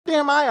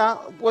Nehemiah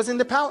was in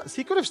the palace.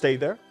 He could have stayed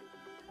there.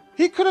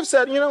 He could have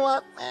said, you know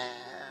what,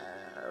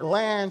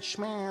 Lanch,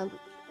 man,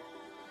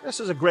 this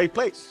is a great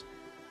place.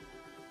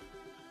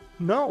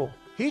 No,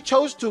 he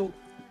chose to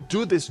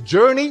do this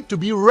journey, to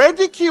be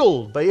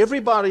ridiculed by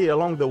everybody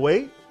along the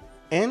way,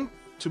 and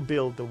to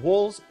build the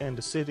walls and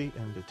the city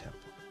and the temple.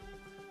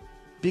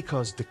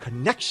 Because the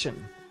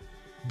connection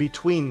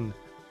between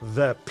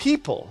the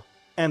people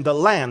and the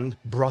land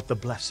brought the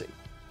blessing.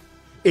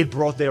 It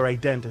brought their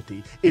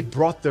identity. It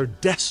brought their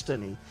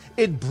destiny.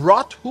 It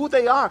brought who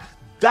they are.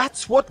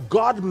 That's what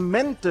God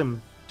meant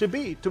them to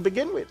be, to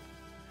begin with.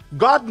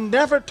 God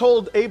never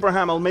told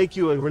Abraham, I'll make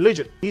you a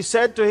religion. He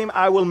said to him,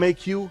 I will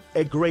make you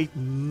a great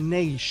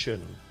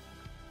nation.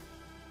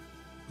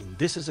 And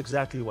this is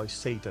exactly why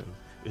Satan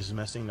is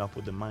messing up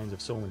with the minds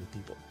of so many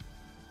people.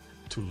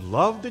 To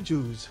love the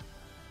Jews,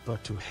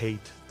 but to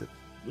hate the,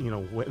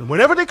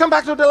 whenever they come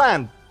back to the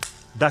land,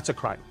 that's a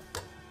crime.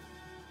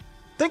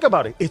 Think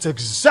about it. It's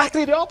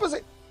exactly the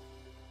opposite.